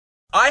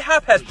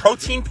Ihop has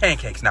protein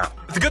pancakes now.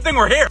 It's a good thing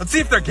we're here. Let's see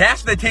if they're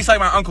gas or they taste like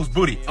my uncle's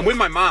booty. I'm with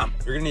my mom.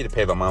 You're gonna need to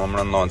pay, but mom, I'm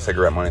running low on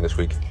cigarette money this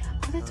week.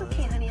 Oh, that's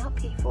okay, honey. I'll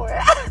pay for it.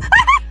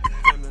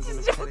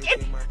 Just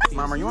joking.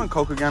 Mom, are you on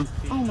coke again?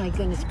 Oh my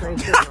goodness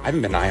gracious. I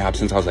haven't been to IHOP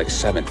since I was like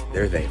 7.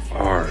 There they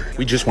are.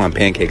 We just want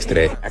pancakes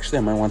today. Actually,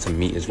 I might want some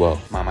meat as well.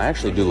 Mom, I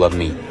actually do love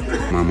meat.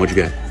 Mom, what'd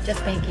you get?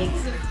 Just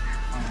pancakes.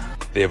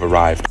 They have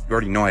arrived. You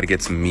already know how to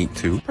get some meat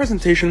too.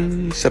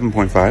 Presentation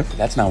 7.5.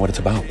 That's not what it's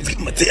about. Let's give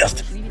them a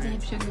test. Maybe they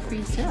have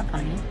sugar-free syrup,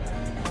 honey.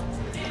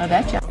 I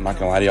betcha. I'm not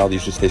gonna lie to y'all,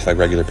 these just taste like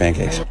regular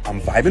pancakes. I'm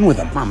vibing with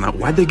them. Mom,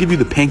 why'd they give you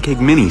the pancake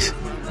minis?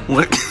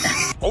 What?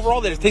 Overall,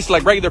 they just tasted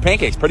like regular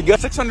pancakes. Pretty good.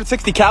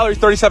 660 calories,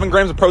 37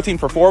 grams of protein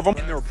for 4 of them,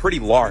 and they were pretty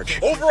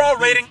large. Overall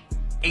rating,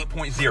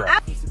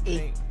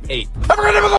 8.0. 8.